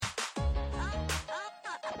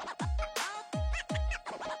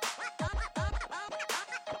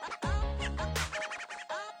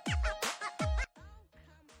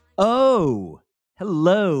Oh,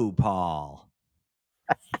 hello, Paul.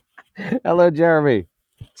 Hello, Jeremy.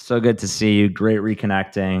 So good to see you. Great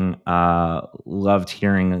reconnecting. Loved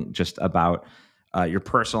hearing just about your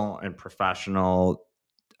personal and professional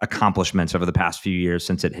accomplishments over the past few years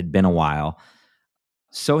since it had been a while.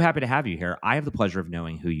 So happy to have you here. I have the pleasure of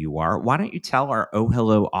knowing who you are. Why don't you tell our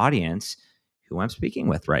OhHello audience who I'm speaking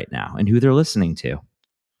with right now and who they're listening to?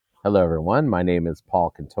 Hello, everyone. My name is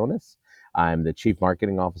Paul Kontonis. I'm the Chief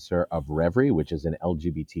Marketing Officer of Reverie, which is an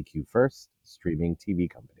LGBTQ first streaming TV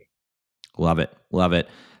company. Love it. Love it.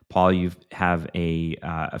 Paul, you have a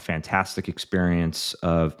fantastic experience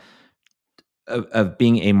of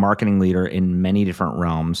being a marketing leader in many different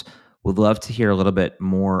realms. Would love to hear a little bit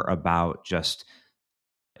more about just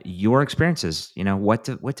your experiences. You know, what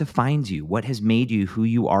defines you? What has made you who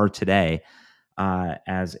you are today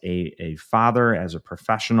as a father, as a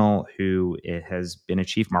professional who has been a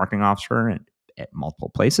chief marketing officer at multiple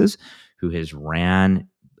places, who has ran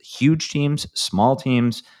huge teams, small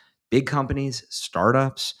teams, big companies,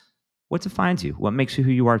 startups. What defines you? What makes you who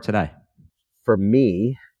you are today? For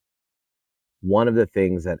me, one of the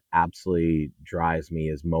things that absolutely drives me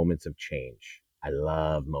is moments of change. I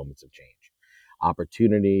love moments of change,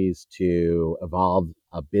 opportunities to evolve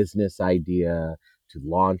a business idea, to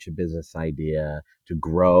launch a business idea, to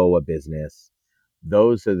grow a business.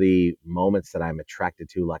 Those are the moments that I'm attracted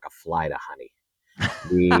to like a fly to honey.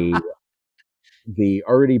 The the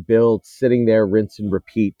already built, sitting there, rinse and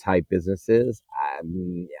repeat type businesses,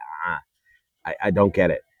 yeah, I don't get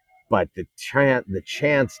it. But the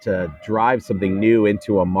chance to drive something new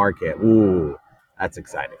into a market, ooh, that's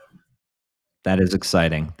exciting. That is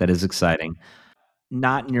exciting. That is exciting.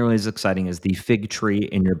 Not nearly as exciting as the fig tree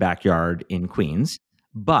in your backyard in Queens,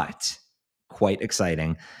 but quite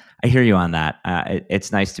exciting. I hear you on that.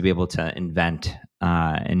 It's nice to be able to invent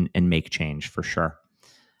and make change for sure.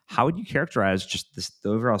 How would you characterize just the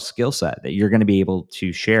overall skill set that you're going to be able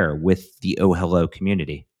to share with the OhHello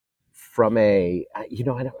community? From a, I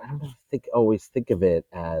don't think always think of it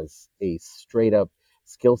as a straight up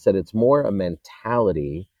skill set. It's more a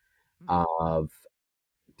mentality of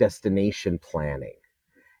destination planning.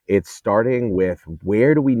 It's starting with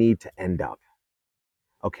where do we need to end up?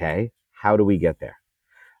 Okay, how do we get there?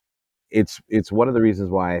 It's one of the reasons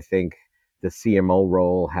why I think the CMO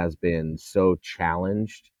role has been so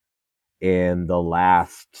challenged in the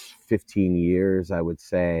last 15 years. I would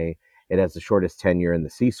say it has the shortest tenure in the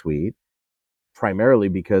C-suite, primarily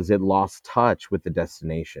because it lost touch with the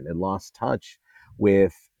destination. It lost touch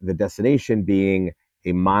with the destination being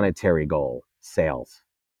a monetary goal, sales.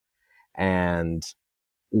 And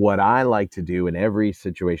what I like to do in every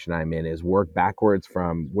situation I'm in is work backwards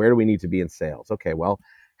from where do we need to be in sales? Okay, well,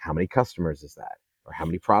 how many customers is that? Or how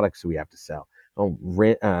many products do we have to sell? Oh,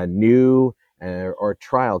 new or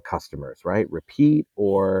trial customers, right? Repeat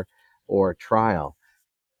or trial.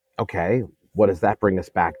 Okay, what does that bring us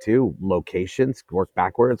back to? Locations, work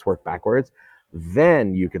backwards, work backwards.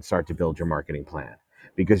 Then you can start to build your marketing plan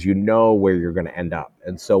because you know where you're going to end up.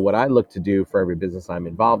 And so, what I look to do for every business I'm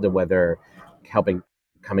involved in, whether helping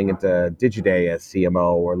coming into Digiday as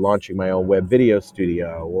CMO or launching my own web video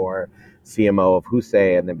studio or CMO of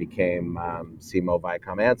Husay and then became CMO of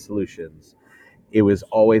Viacom Ad Solutions, it was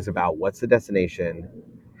always about what's the destination,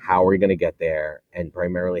 how are we going to get there, and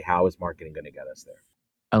primarily how is marketing going to get us there.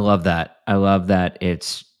 I love that. I love that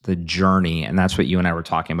it's the journey, and that's what you and I were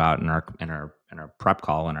talking about in our prep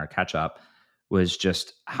call and our catch up was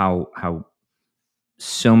just how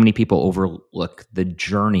so many people overlook the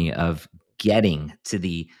journey of getting to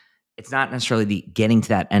the it's not necessarily the getting to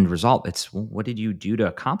that end result. It's well, what did you do to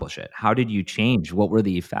accomplish it? How did you change? What were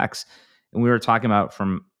the effects? And we were talking about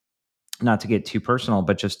from not to get too personal,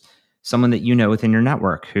 but just someone that you know within your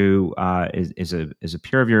network who is a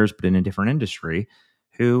peer of yours, but in a different industry,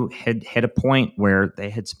 who had hit a point where they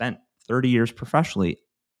had spent 30 years professionally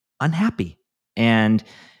unhappy. And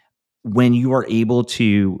when you are able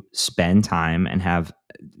to spend time and have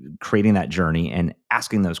creating that journey and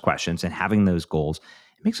asking those questions and having those goals,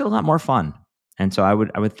 it makes it a lot more fun. And so I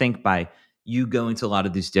would think by you going to a lot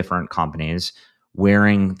of these different companies,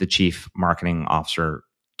 wearing the chief marketing officer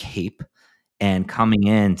cape and coming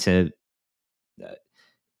in to uh,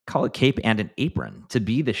 call it cape and an apron to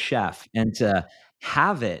be the chef and to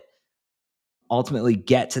have it ultimately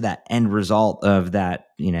get to that end result of that,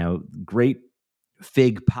 great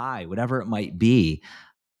fig pie, whatever it might be.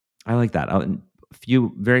 I like that.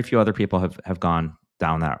 Very few other people have gone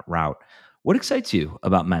down that route. What excites you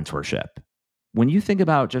about mentorship? When you think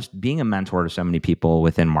about just being a mentor to so many people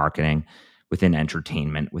within marketing, within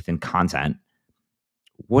entertainment, within content,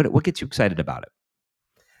 what gets you excited about it?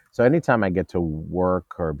 So anytime I get to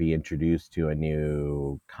work or be introduced to a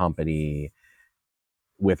new company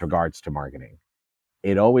with regards to marketing,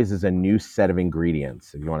 it always is a new set of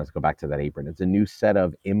ingredients. If you want to go back to that apron, it's a new set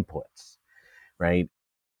of inputs, right?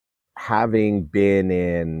 Having been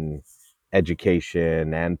in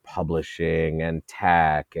education and publishing and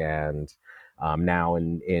tech and now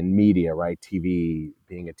in media, right? TV,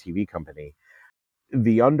 being a TV company,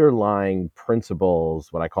 the underlying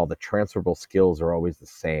principles, what I call the transferable skills, are always the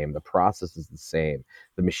same. The process is the same.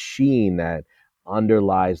 The machine that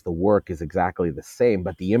underlies the work is exactly the same,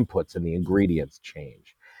 but the inputs and the ingredients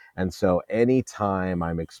change. And so anytime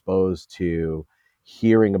I'm exposed to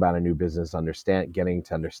hearing about a new business, getting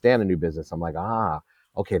to understand a new business, I'm like,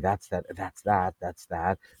 okay, that's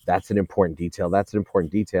an important detail. That's an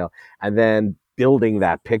important detail. And then building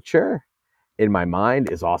that picture in my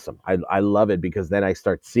mind is awesome. I love it because then I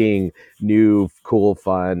start seeing new, cool,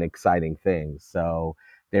 fun, exciting things. So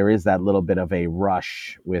there is that little bit of a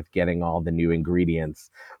rush with getting all the new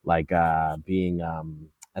ingredients, like being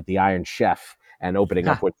at the Iron Chef and opening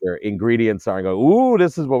up what your ingredients are and go, ooh,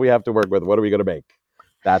 this is what we have to work with. What are we going to make?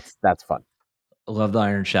 That's fun. I love the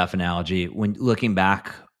Iron Chef analogy. When looking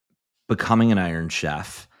back, becoming an Iron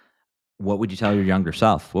Chef, what would you tell your younger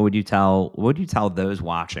self? What would you tell those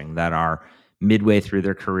watching that are midway through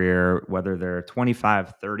their career, whether they're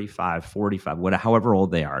 25, 35, 45, however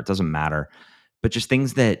old they are, it doesn't matter. But just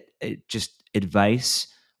things that just advice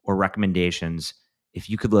or recommendations,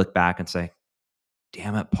 if you could look back and say,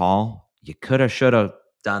 damn it, Paul, you coulda, shoulda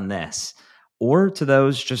done this. Or to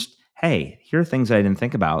those just, hey, here are things I didn't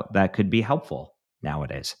think about that could be helpful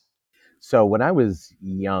nowadays. So when I was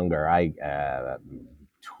younger,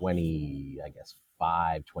 20, I guess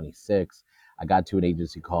 26, I got to an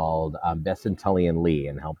agency called Besson Tully and Lee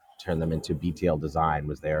and helped turn them into BTL Design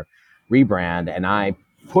was their rebrand. And I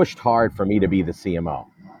pushed hard for me to be the CMO.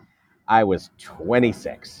 I was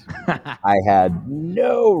 26. I had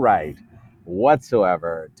no right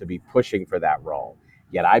whatsoever to be pushing for that role.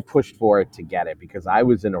 Yet I pushed for it to get it because I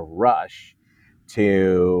was in a rush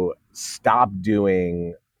to stop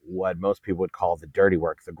doing what most people would call the dirty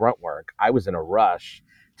work, the grunt work. I was in a rush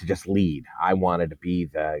to just lead. I wanted to be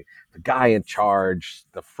the guy in charge,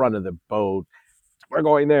 the front of the boat. We're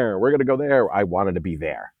going there. We're going to go there. I wanted to be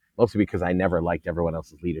there, mostly because I never liked everyone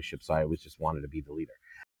else's leadership. So I always just wanted to be the leader.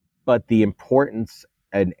 But the importance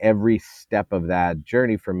in every step of that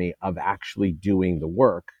journey for me of actually doing the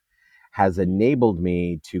work has enabled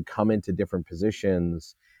me to come into different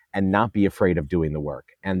positions and not be afraid of doing the work.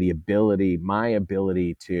 And my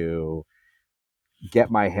ability to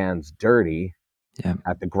get my hands dirty Yeah.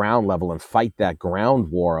 at the ground level and fight that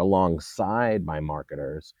ground war alongside my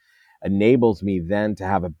marketers enables me then to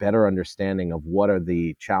have a better understanding of what are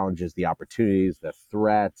the challenges, the opportunities, the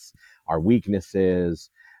threats, our weaknesses,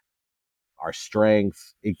 our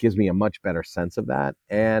strengths. It gives me a much better sense of that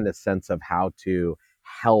and a sense of how to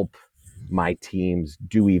help my teams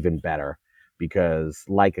do even better. Because,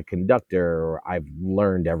 like a conductor, I've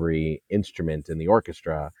learned every instrument in the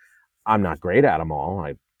orchestra. I'm not great at them all.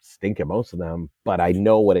 I stink at most of them, but I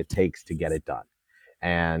know what it takes to get it done.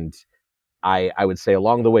 And I would say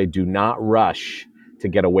along the way, do not rush to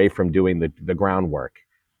get away from doing the groundwork.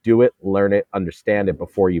 Do it, learn it, understand it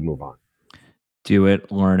before you move on. Do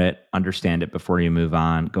it, learn it, understand it before you move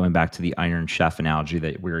on. Going back to the Iron Chef analogy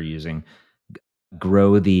that we were using,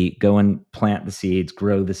 go and plant the seeds,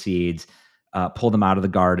 grow the seeds, pull them out of the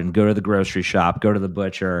garden, go to the grocery shop, go to the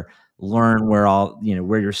butcher, learn where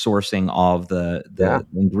you're sourcing all of Yeah.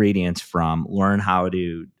 the ingredients from, learn how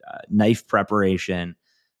to knife preparation,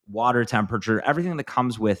 water temperature, everything that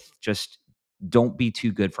comes with just don't be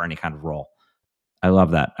too good for any kind of role. I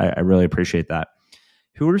love that. I really appreciate that.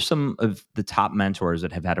 Who are some of the top mentors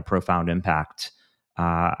that have had a profound impact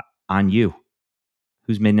uh, on you?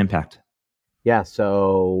 Who's made an impact? Yeah.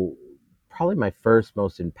 So, probably my first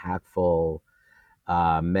most impactful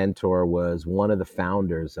mentor was one of the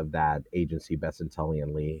founders of that agency, Besson Tully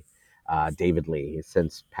and Lee, David Lee. He's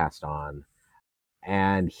since passed on.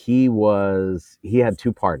 And he had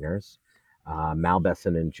two partners, Mal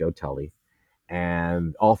Besson and Joe Tully.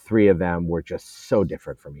 And all three of them were just so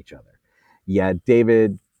different from each other. Yet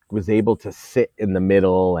David was able to sit in the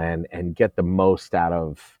middle and get the most out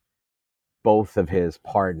of both of his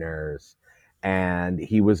partners. And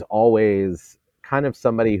he was always kind of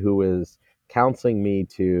somebody who was counseling me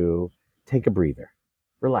to take a breather,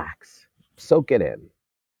 relax, soak it in.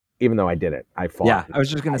 Even though I did it, I fought. Yeah, I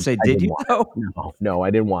was just gonna say, I did didn't you want it. though? No, no,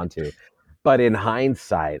 I didn't want to. But in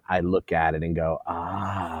hindsight, I look at it and go,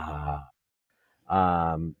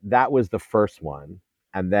 that was the first one.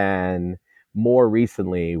 And then more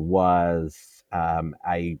recently was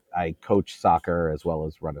I coach soccer as well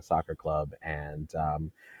as run a soccer club, and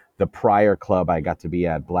the prior club I got to be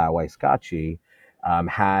at, Blau Scotchy,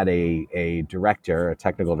 had a director, a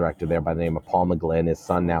technical director there by the name of Paul McGlynn. His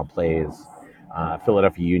son now plays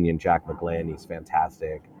Philadelphia Union, Jack McGlynn. He's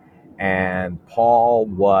fantastic. And Paul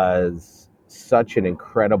was such an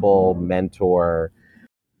incredible mentor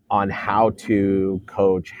on how to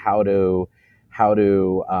coach, how to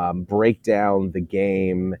break down the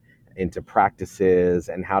game into practices,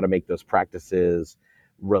 and how to make those practices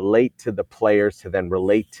relate to the players to then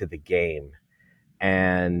relate to the game.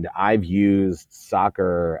 And I've used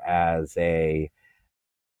soccer as a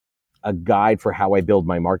guide for how I build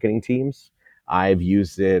my marketing teams. I've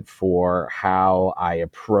used it for how I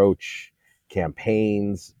approach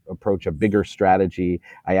campaigns, approach a bigger strategy.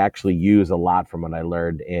 I actually use a lot from what I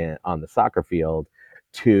learned on the soccer field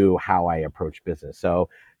to how I approach business. So,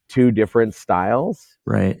 two different styles.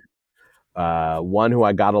 Right. One who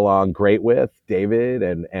I got along great with, David,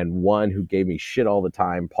 and one who gave me shit all the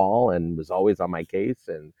time, Paul, and was always on my case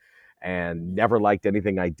and never liked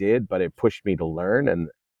anything I did, but it pushed me to learn. And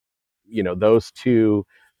those two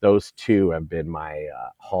have been my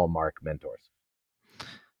hallmark mentors.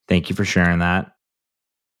 Thank you for sharing that.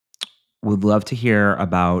 Would love to hear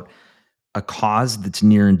about a cause that's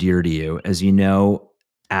near and dear to you. As you know,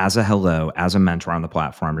 as a hello, as a mentor on the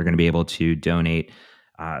platform, you're going to be able to donate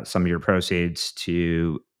some of your proceeds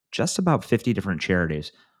to just about 50 different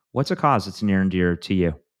charities. What's a cause that's near and dear to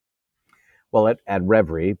you? Well, at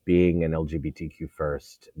Reverie, being an LGBTQ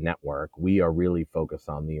first network, we are really focused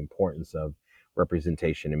on the importance of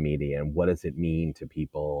representation in media and what does it mean to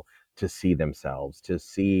people to see themselves, to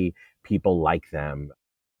see people like them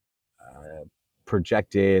uh,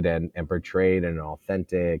 projected and portrayed in an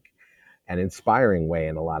authentic and inspiring way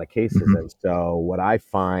in a lot of cases. Mhm. And so, what I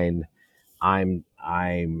find, I'm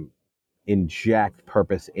inject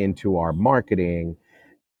purpose into our marketing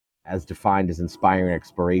as defined as inspiring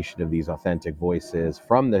exploration of these authentic voices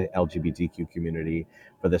from the LGBTQ community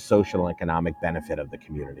for the social and economic benefit of the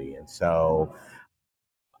community. And so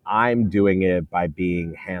I'm doing it by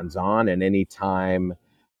being hands on, and anytime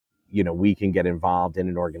we can get involved in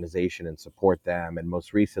an organization and support them. And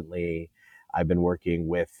most recently, I've been working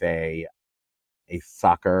with a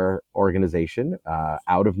soccer organization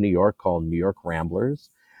out of New York called New York Ramblers,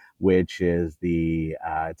 which is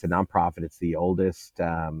it's a nonprofit. It's the oldest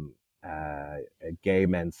uh, gay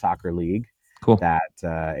men's soccer league Cool. that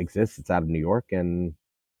exists. It's out of New York, and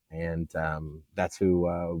that's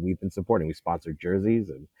who we've been supporting. We sponsored jerseys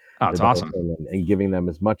and Oh, it's did the whole awesome. thing, and giving them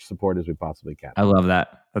as much support as we possibly can. I love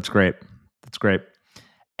that. That's great. That's great.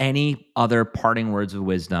 Any other parting words of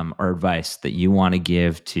wisdom or advice that you want to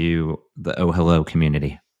give to the OhHello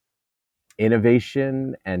community?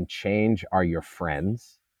 Innovation and change are your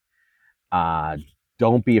friends. Uh,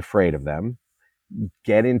 don't be afraid of them.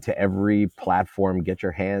 Get into every platform, get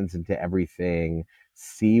your hands into everything,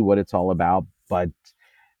 see what it's all about, but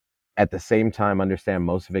at the same time understand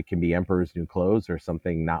most of it can be emperor's new clothes or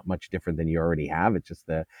something not much different than you already have. It's just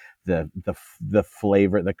the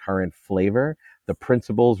flavor, the current flavor. The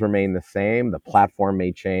principles remain the same, the platform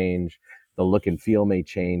may change, the look and feel may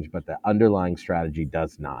change, but the underlying strategy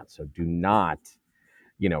does not. So do not,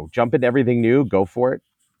 jump into everything new, go for it,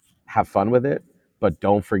 have fun with it, but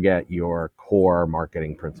don't forget your core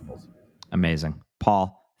marketing principles. Amazing.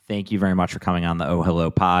 Paul, thank you very much for coming on the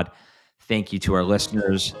OhHello pod. Thank you to our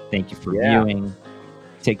listeners. Thank you for Yeah. viewing.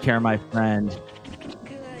 Take care, my friend.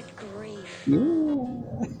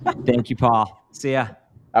 Yeah. Thank you, Paul. See ya.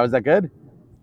 How was that good?